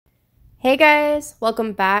Hey guys,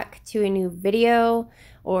 welcome back to a new video,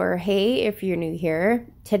 or hey if you're new here.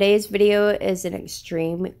 Today's video is an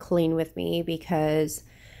extreme clean with me because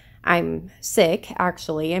I'm sick.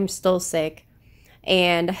 Actually, I'm still sick,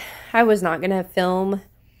 and I was not gonna film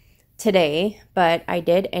today, but I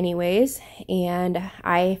did anyways, and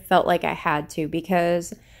I felt like I had to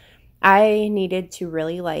because I needed to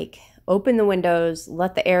really open the windows,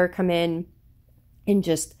 let the air come in, and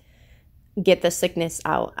just get the sickness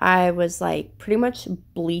out. I was pretty much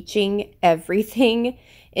bleaching everything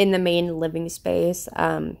in the main living space.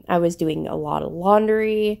 I was doing a lot of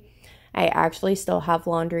laundry. I actually still have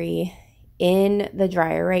laundry in the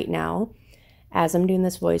dryer right now as I'm doing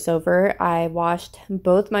this voiceover. I washed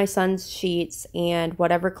both my son's sheets and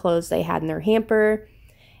whatever clothes they had in their hamper,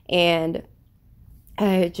 and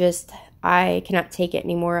I cannot take it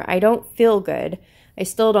anymore. I don't feel good. I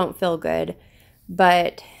still don't feel good,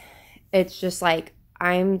 but it's just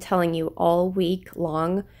I'm telling you, all week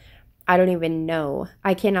long, I don't even know.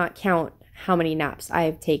 I cannot count how many naps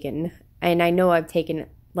I've taken. And I know I've taken,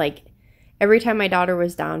 every time my daughter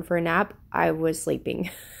was down for a nap, I was sleeping.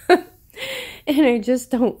 And I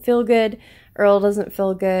just don't feel good. Earl doesn't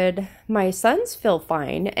feel good. My sons feel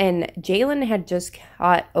fine. And Jalen had just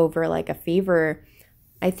got over a fever.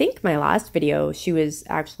 I think my last video, she was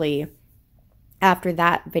actually, after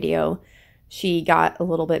that video, she got a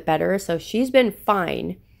little bit better, so she's been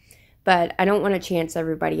fine, but I don't want to chance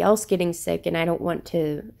everybody else getting sick, and I don't want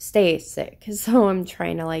to stay sick, so I'm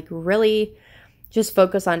trying to really just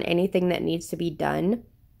focus on anything that needs to be done.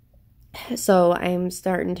 So I'm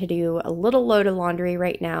starting to do a little load of laundry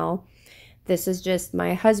right now. This is just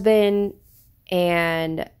my husband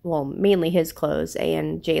and, well, mainly his clothes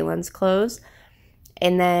and Jalen's clothes,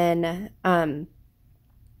 and then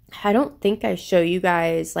I don't think I show you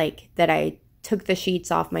guys that I took the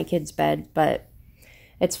sheets off my kid's bed, but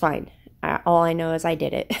it's fine. All I know is I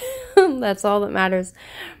did it. That's all that matters.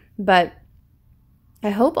 But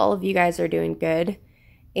I hope all of you guys are doing good,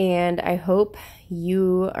 and I hope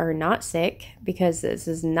you are not sick because this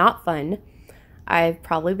is not fun. I've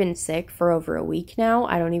probably been sick for over a week now.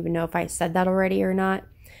 I don't even know if I said that already or not.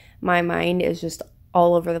 My mind is just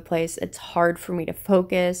all over the place. It's hard for me to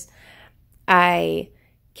focus. I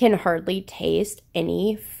can hardly taste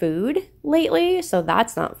any food lately, so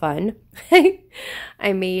that's not fun.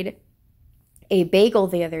 I made a bagel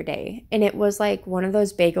the other day, and it was one of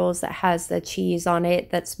those bagels that has the cheese on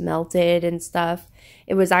it that's melted and stuff.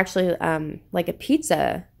 It was actually a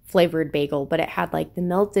pizza flavored bagel, but it had the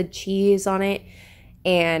melted cheese on it,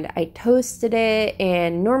 and I toasted it.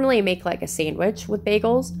 And normally I make a sandwich with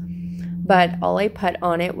bagels, but all I put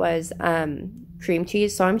on it was cream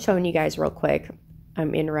cheese. So I'm showing you guys real quick.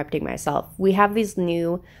 I'm interrupting myself. We have these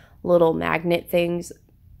new little magnet things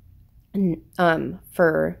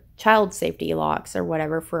for child safety locks or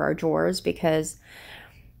whatever for our drawers, because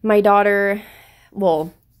my daughter,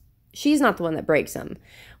 well, she's not the one that breaks them.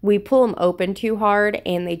 We pull them open too hard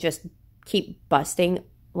and they just keep busting.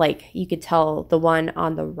 You could tell the one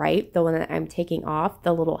on the right, the one that I'm taking off,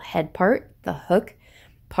 the little head part, the hook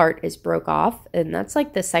part is broke off. And that's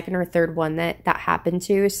the second or third one that happened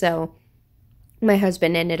to. So my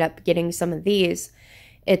husband ended up getting some of these.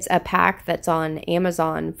 It's a pack that's on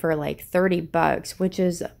Amazon for $30, which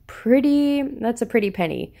is that's a pretty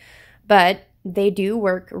penny, but they do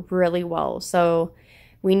work really well. So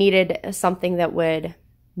we needed something that would,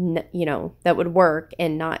 that would work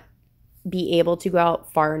and not be able to go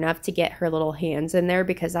out far enough to get her little hands in there,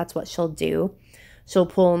 because that's what she'll do. She'll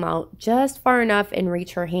pull them out just far enough and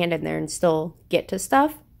reach her hand in there and still get to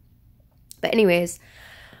stuff. But anyways,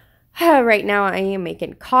 right now I am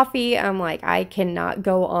making coffee. I'm I cannot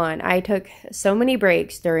go on. I took so many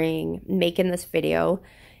breaks during making this video.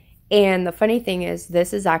 And the funny thing is,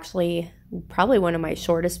 this is actually probably one of my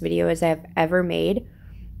shortest videos I've ever made.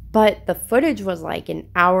 But the footage was an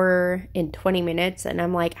hour and 20 minutes. And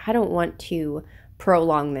I'm I don't want to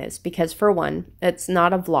prolong this because, for one, it's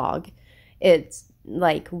not a vlog. It's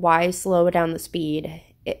why slow down the speed?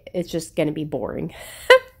 It's just going to be boring.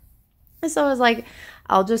 So I was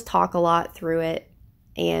I'll just talk a lot through it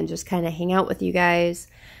and just kind of hang out with you guys.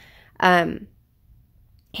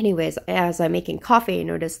 Anyways, as I'm making coffee, I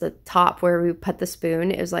noticed the top where we put the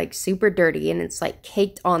spoon is super dirty and it's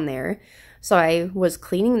caked on there. So I was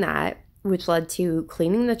cleaning that, which led to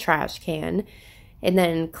cleaning the trash can and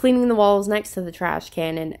then cleaning the walls next to the trash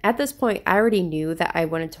can. And at this point, I already knew that I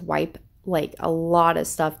wanted to wipe a lot of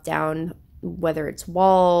stuff down, whether it's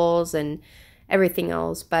walls and everything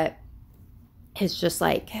else, but it's just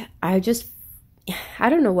I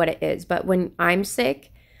don't know what it is, but when I'm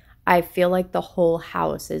sick, I feel the whole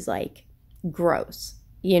house is gross.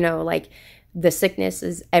 you know, like the sickness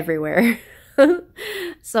is everywhere.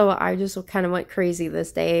 So I just kind of went crazy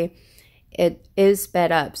this day. It is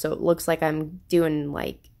sped up, so it looks like I'm doing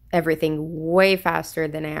like everything way faster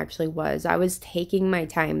than I actually was. I was taking my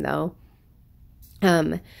time though.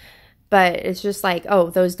 But it's just like, oh,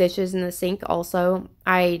 those dishes in the sink also,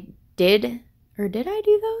 I did, or did I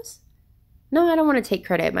do those? No, I don't want to take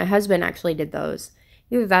credit. My husband actually did those.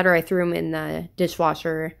 Either that or I threw them in the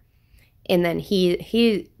dishwasher. And then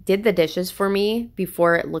he did the dishes for me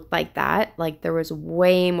before it looked like that. Like there was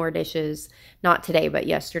way more dishes, not today, but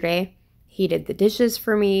yesterday. He did the dishes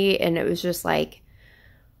for me, and it was just like,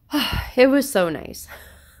 it was so nice.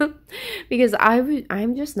 Because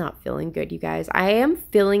I'm just not feeling good, you guys. I am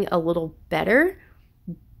feeling a little better.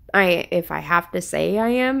 If I have to say I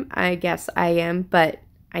am, I guess I am, but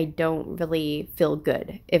I don't really feel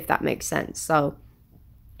good, if that makes sense. So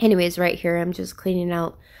anyways, right here, I'm just cleaning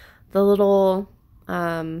out the little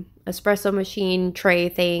espresso machine tray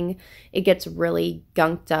thing. It gets really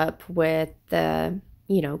gunked up with the,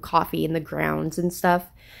 you know, coffee and the grounds and stuff.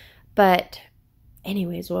 But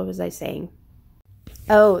anyways, what was I saying?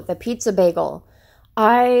 Oh, the pizza bagel.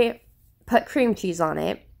 I put cream cheese on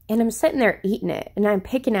it, and I'm sitting there eating it, and I'm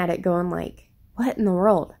picking at it going like, what in the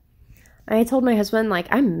world? And I told my husband, like,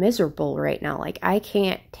 I'm miserable right now. Like, I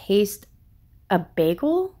can't taste a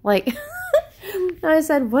bagel. Like, I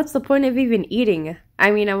said, what's the point of even eating?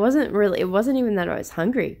 I mean, it wasn't even that I was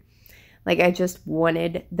hungry. Like, I just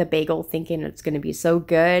wanted the bagel thinking it's going to be so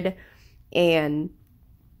good, and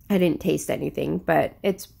I didn't taste anything, but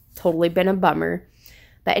it's totally been a bummer.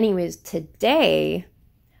 But anyways, today,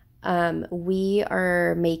 we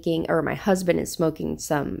are making, or my husband is smoking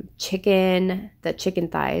some chicken, the chicken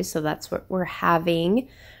thighs. So that's what we're having.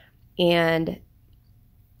 And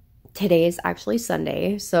today is actually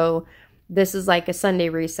Sunday. So this is like a Sunday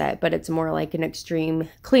reset, but it's more like an extreme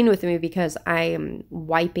clean with me, because I am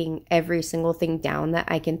wiping every single thing down that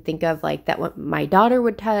I can think of, like that what my daughter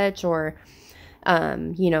would touch, or,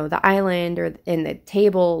 you know, the island or in the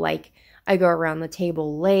table. Like I go around the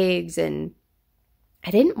table legs, and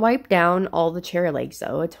I didn't wipe down all the chair legs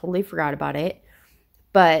though. I totally forgot about it.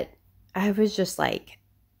 But I was just like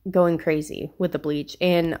going crazy with the bleach.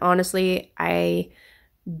 And honestly, I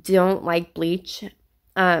don't like bleach.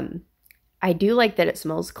 I do like that it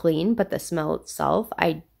smells clean, but the smell itself,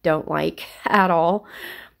 I don't like at all.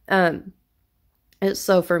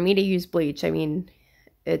 So for me to use bleach, I mean,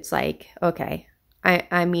 it's like, okay,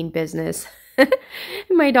 I mean business.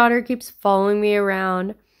 My daughter keeps following me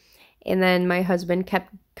around, and then my husband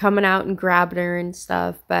kept coming out and grabbing her and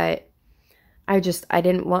stuff, but I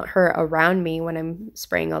didn't want her around me when I'm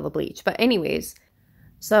spraying all the bleach. But anyways,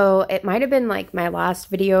 so it might have been like my last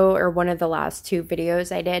video or one of the last two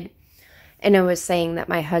videos I did, and I was saying that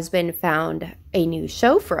my husband found a new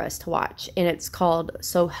show for us to watch, and it's called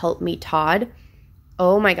So Help Me Todd.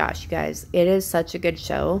 Oh my gosh, you guys, it is such a good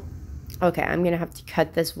show. Okay, I'm going to have to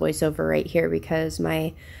cut this voiceover right here because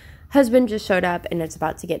my husband just showed up and it's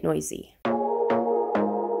about to get noisy.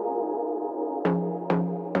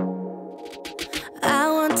 I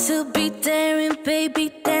want to be daring,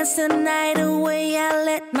 baby, dance the night away. I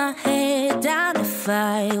let my head down if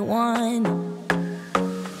I won.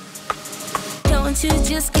 Don't you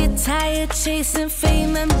just get tired chasing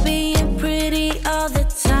fame and being pretty all the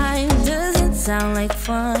time? Doesn't sound like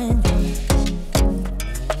fun.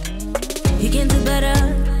 You can do better.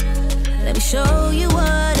 Let me show you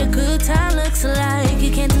what a good time looks like. You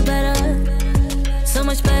can do better, so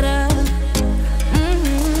much better.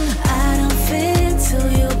 I don't fit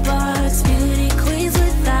into your box. Beauty queens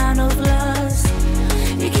without no flaws.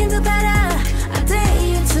 You can do better. I dare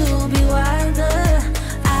you to be wilder.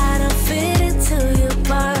 I don't fit into your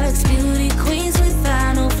box. Beauty queens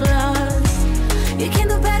without no flaws. You can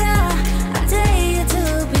do better. I dare you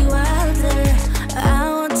to be wilder. I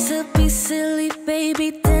want to be silly,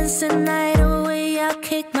 baby, dance the night away. I'll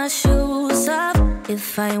kick my shoes off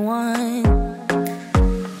if I want.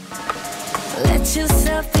 Let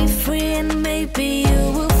yourself be free, and maybe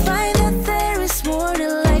you will find that there is more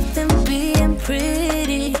to life than being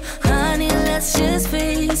pretty. Honey, let's just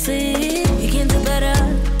face it. You can do better.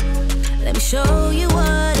 Let me show you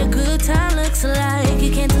what a good time looks like.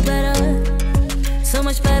 You can do better, so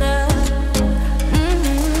much better.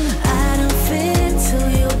 I don't fit into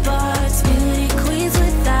your box. Beauty queens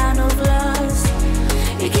without no flaws.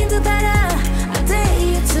 You can do better. I dare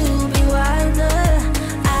you to be wilder.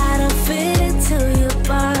 I don't fit into your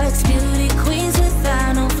box. Beauty queens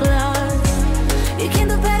without no flaws. You can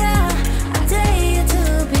do better. I dare you to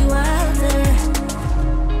be wilder.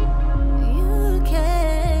 You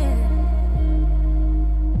can.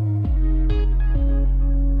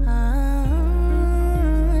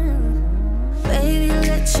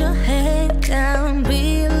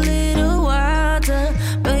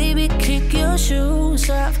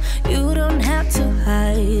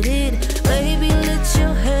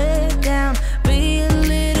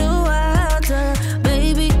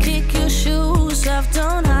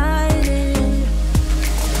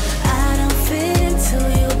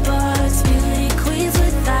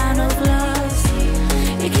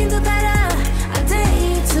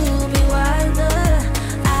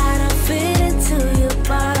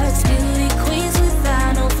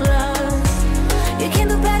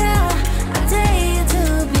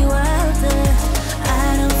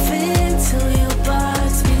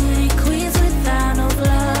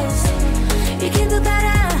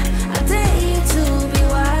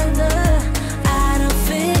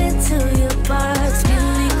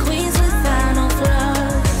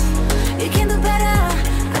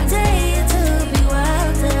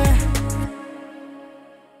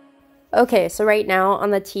 Okay, so right now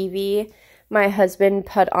on the TV, my husband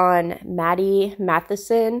put on Maddie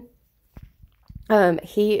Matheson.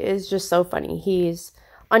 He is just so funny. He's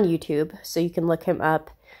on YouTube, so you can look him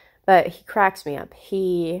up, but he cracks me up.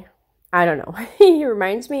 I don't know, he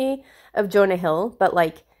reminds me of Jonah Hill, but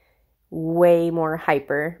like way more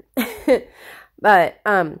hyper. But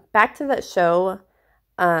back to that show,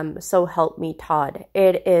 So Help Me Todd.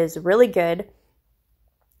 It is really good.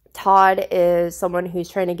 Todd is someone who's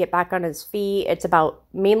trying to get back on his feet. It's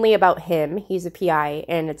mainly about him. He's a PI,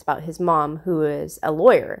 and it's about his mom, who is a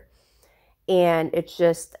lawyer. And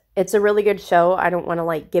it's a really good show. I don't want to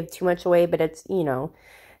like give too much away, but it's,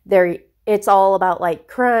 it's all about like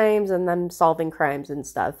crimes and them solving crimes and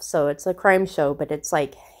stuff. So it's a crime show, but it's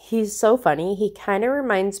like, he's so funny. He kind of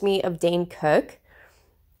reminds me of Dane Cook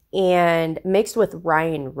and mixed with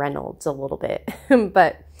Ryan Reynolds a little bit.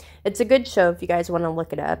 But it's a good show if you guys want to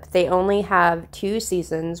look it up. They only have 2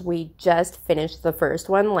 seasons. We just finished the first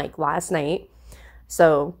one like last night.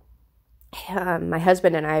 So my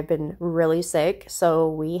husband and I have been really sick, so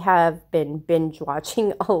we have been binge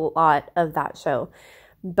watching a lot of that show.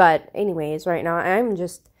 But anyways, right now I'm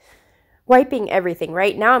just wiping everything.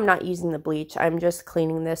 Right now I'm not using the bleach. I'm just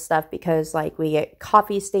cleaning this stuff because like we get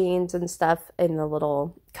coffee stains and stuff in the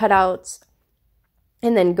little cutouts.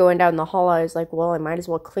 And then going down the hall, I was like, well, I might as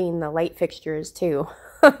well clean the light fixtures too.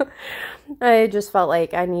 I just felt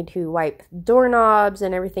like I need to wipe doorknobs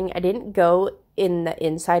and everything. I didn't go in the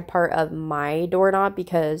inside part of my doorknob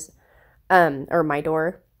because, or my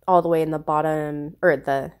door, all the way in the bottom, or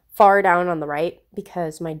the far down on the right,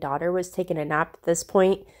 because my daughter was taking a nap at this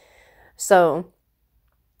point. So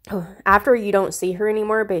after you don't see her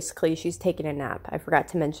anymore, basically she's taking a nap. I forgot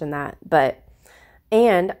to mention that,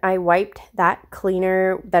 and I wiped that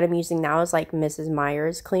cleaner that I'm using now is like Mrs.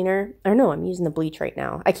 Meyer's cleaner. Or no, I'm using the bleach right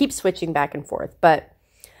now. I keep switching back and forth, but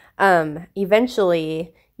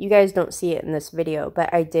eventually, you guys don't see it in this video,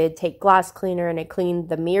 but I did take glass cleaner and I cleaned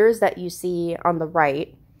the mirrors that you see on the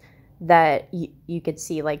right that you could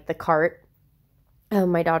see like the cart.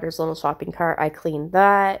 My daughter's little shopping cart. I cleaned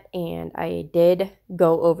that, and I did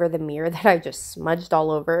go over the mirror that I just smudged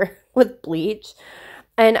all over with bleach.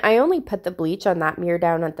 And I only put the bleach on that mirror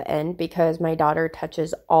down at the end because my daughter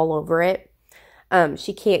touches all over it.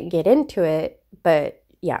 She can't get into it, but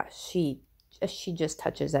yeah, she just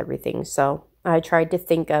touches everything. So I tried to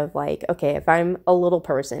think of like, okay, if I'm a little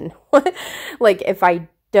person, like if I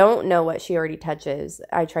don't know what she already touches,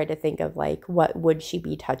 I tried to think of like, what would she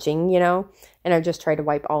be touching, And I just tried to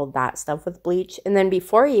wipe all of that stuff with bleach. And then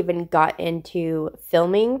before I even got into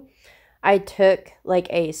filming, I took like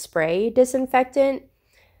a spray disinfectant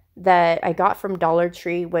that I got from Dollar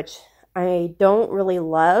Tree, which I don't really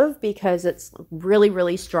love because it's really,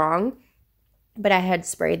 really strong. But I had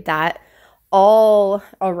sprayed that all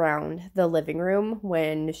around the living room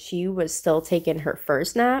when she was still taking her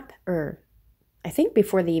first nap, or I think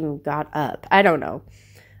before they even got up. I don't know.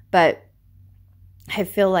 But I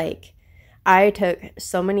feel like I took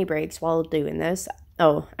so many breaks while doing this.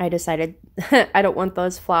 Oh, I decided I don't want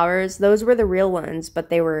those flowers. Those were the real ones, but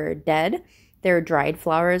they were dead. They were dried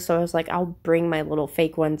flowers. So I was like, I'll bring my little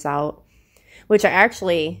fake ones out, which I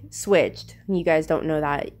actually switched. You guys don't know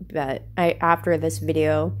that, but after this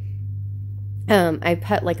video, I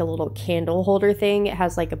put like a little candle holder thing. It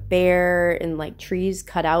has like a bear and like trees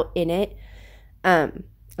cut out in it.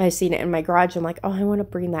 I seen it in my garage. I'm like, oh, I want to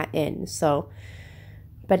bring that in. So,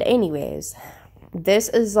 but anyways, this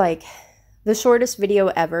is like the shortest video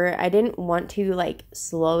ever. I didn't want to like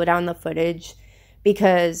slow down the footage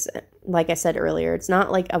because, like I said earlier, it's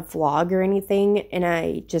not like a vlog or anything. And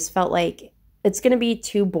I just felt like it's going to be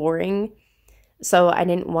too boring. So I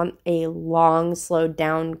didn't want a long, slowed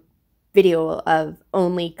down video of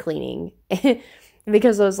only cleaning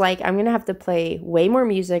because I was like, I'm going to have to play way more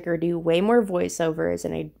music or do way more voiceovers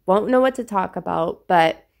and I won't know what to talk about.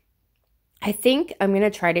 But I think I'm going to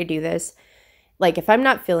try to do this. Like if I'm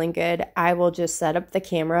not feeling good, I will just set up the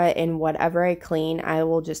camera and whatever I clean, I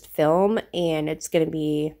will just film, and it's going to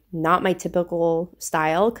be not my typical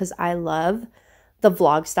style because I love the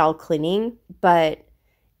vlog style cleaning. But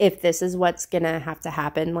if this is what's going to have to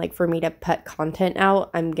happen, like for me to put content out,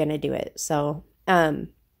 I'm going to do it. So,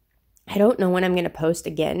 I don't know when I'm going to post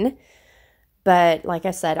again, but like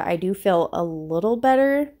I said, I do feel a little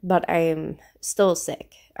better, but I'm still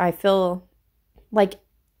sick. I feel like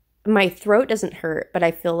my throat doesn't hurt, but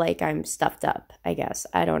I feel like I'm stuffed up, I guess.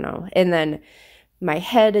 I don't know. And then my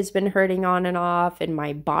head has been hurting on and off, and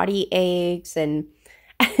my body aches. And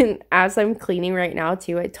as I'm cleaning right now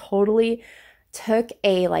too, I totally took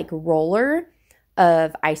a like roller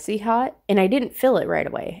of icy hot, and I didn't feel it right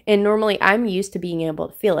away. And normally I'm used to being able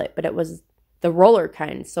to feel it, but it was the roller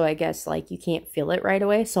kind. So I guess like you can't feel it right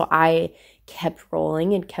away. So I kept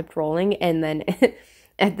rolling and kept rolling. And then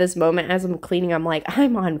at this moment, as I'm cleaning, I'm like,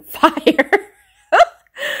 I'm on fire.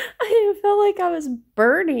 I felt like I was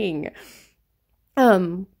burning.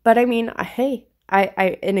 But I mean, hey,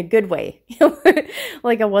 I in a good way,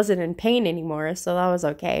 like I wasn't in pain anymore. So that was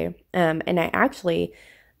okay. And I actually,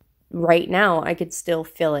 right now, I could still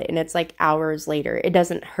feel it. And it's like hours later. It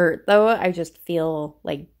doesn't hurt though. I just feel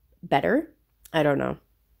like better. I don't know.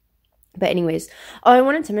 But anyways, oh, I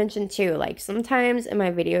wanted to mention too, like sometimes in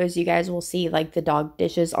my videos, you guys will see like the dog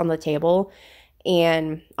dishes on the table.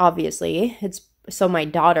 And obviously it's so my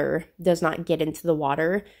daughter does not get into the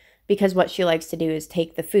water, because what she likes to do is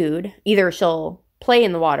take the food. Either she'll play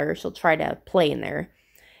in the water, she'll try to play in there.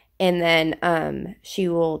 And then she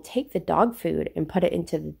will take the dog food and put it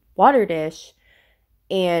into the water dish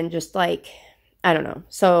and just like, I don't know.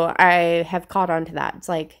 So I have caught on to that. It's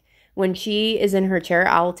like, when she is in her chair,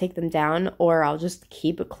 I'll take them down, or I'll just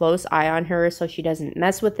keep a close eye on her so she doesn't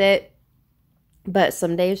mess with it. But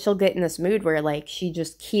some days she'll get in this mood where like she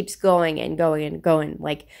just keeps going and going and going,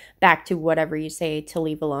 like back to whatever you say to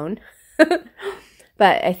leave alone.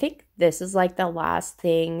 But I think this is like the last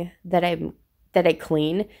thing that I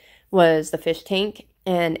clean was the fish tank,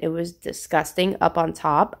 and it was disgusting up on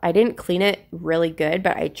top. I didn't clean it really good,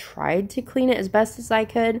 but I tried to clean it as best as I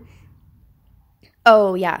could.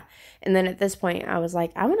 Oh, yeah. And then at this point, I was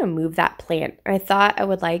like, I want to move that plant. I thought I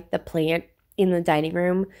would like the plant in the dining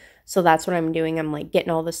room. So that's what I'm doing. I'm like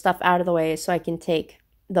getting all the stuff out of the way so I can take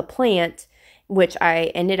the plant, which I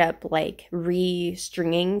ended up like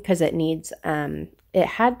re-stringing because it needs, it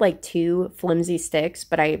had like 2 flimsy sticks,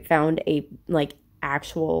 but I found a like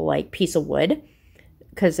actual like piece of wood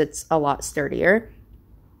because it's a lot sturdier.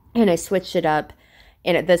 And I switched it up.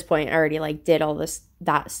 And at this point, I already like did all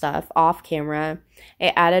that stuff off camera.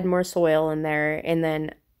 I added more soil in there, and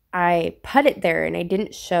then I put it there, and I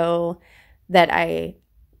didn't show that I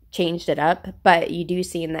changed it up, but you do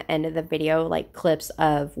see in the end of the video like clips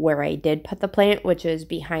of where I did put the plant, which is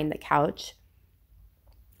behind the couch,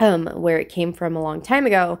 where it came from a long time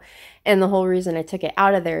ago. And the whole reason I took it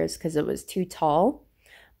out of there is because it was too tall.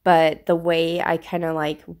 But the way I kind of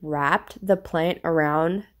like wrapped the plant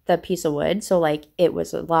around the piece of wood, so like it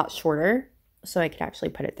was a lot shorter, so I could actually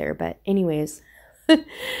put it there. But anyways,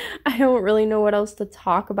 I don't really know what else to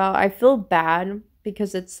talk about. I feel bad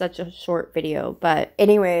because it's such a short video, but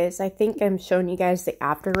anyways, I think I'm showing you guys the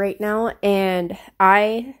after right now, and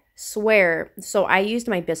I swear, so I used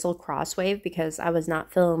my Bissell Crosswave because I was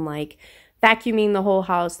not feeling like vacuuming the whole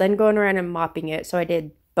house, then going around and mopping it, so I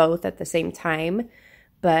did both at the same time.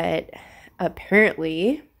 But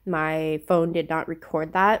apparently my phone did not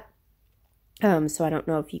record that. So I don't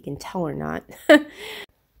know if you can tell or not.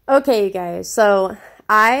 Okay, you guys. So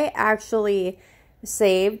I actually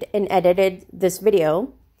saved and edited this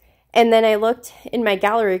video. And then I looked in my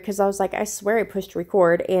gallery because I was like, I swear I pushed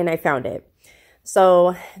record, and I found it.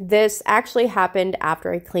 So this actually happened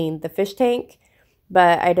after I cleaned the fish tank,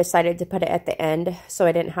 but I decided to put it at the end so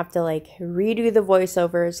I didn't have to like redo the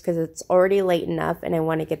voiceovers because it's already late enough and I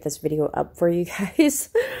want to get this video up for you guys.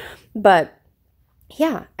 But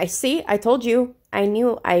yeah, I told you, I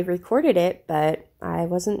knew I recorded it, but I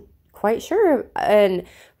wasn't quite sure. And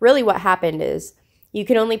really what happened is you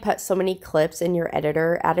can only put so many clips in your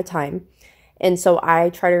editor at a time. And so I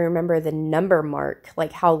try to remember the number mark,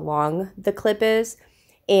 like how long the clip is.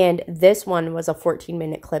 And this one was a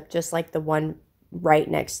 14-minute clip, just like the one right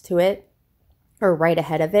next to it or right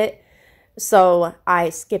ahead of it. So I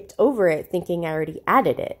skipped over it thinking I already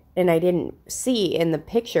added it, and I didn't see in the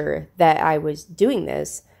picture that I was doing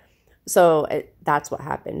this. So that's what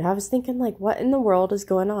happened. I was thinking like, what in the world is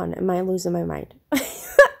going on? Am I losing my mind?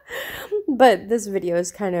 But this video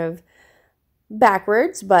is kind of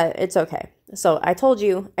backwards, but it's okay. So I told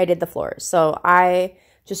you I did the floors. So I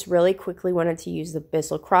just really quickly wanted to use the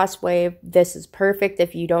Bissell Crosswave. This is perfect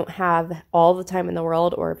if you don't have all the time in the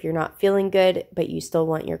world, or if you're not feeling good, but you still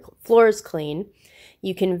want your floors clean.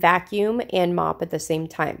 You can vacuum and mop at the same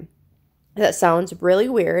time. That sounds really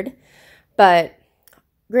weird, but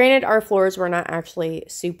granted, our floors were not actually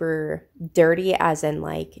super dirty, as in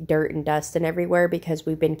like dirt and dust and everywhere, because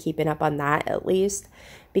we've been keeping up on that at least,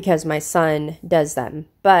 because my son does them.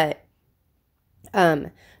 But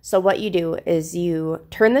so what you do is you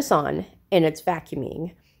turn this on and it's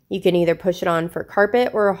vacuuming. You can either push it on for carpet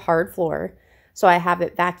or a hard floor. So I have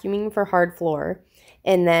it vacuuming for hard floor.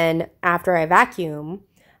 And then after I vacuum,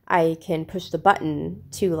 I can push the button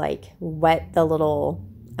to like wet the little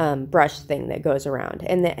brush thing that goes around,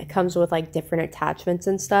 and it comes with like different attachments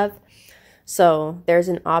and stuff. So there's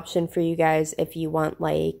an option for you guys if you want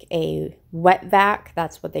like a wet vac.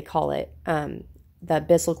 That's what they call it. The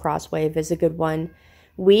Bissell Crosswave is a good one.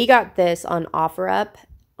 We got this on OfferUp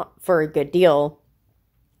for a good deal,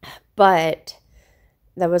 but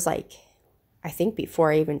that was like, I think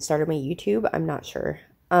before I even started my YouTube. I'm not sure.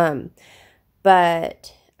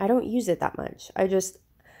 But I don't use it that much.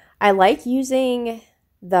 I like using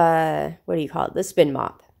the, what do you call it? The spin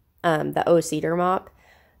mop, the O-Cedar mop.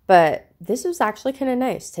 But this was actually kind of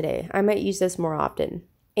nice today. I might use this more often.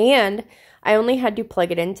 And I only had to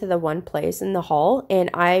plug it into the one place in the hall, and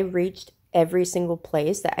I reached every single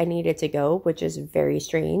place that I needed to go, which is very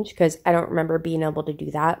strange because I don't remember being able to do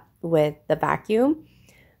that with the vacuum.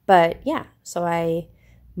 But yeah, so I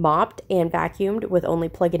mopped and vacuumed with only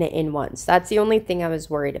plugging it in once. That's the only thing I was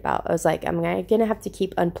worried about. I was like, I'm going to have to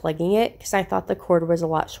keep unplugging it because I thought the cord was a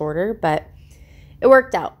lot shorter, but it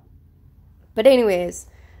worked out. But anyways,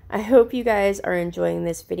 I hope you guys are enjoying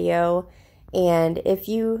this video. And if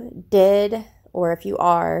you did, or if you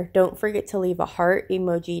are, don't forget to leave a heart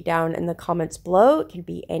emoji down in the comments below. It can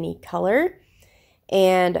be any color.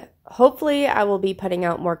 And hopefully I will be putting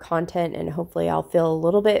out more content, and hopefully I'll feel a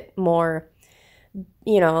little bit more,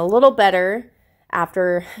 a little better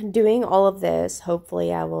after doing all of this.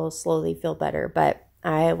 Hopefully I will slowly feel better, but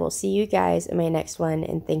I will see you guys in my next one,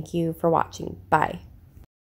 and thank you for watching. Bye.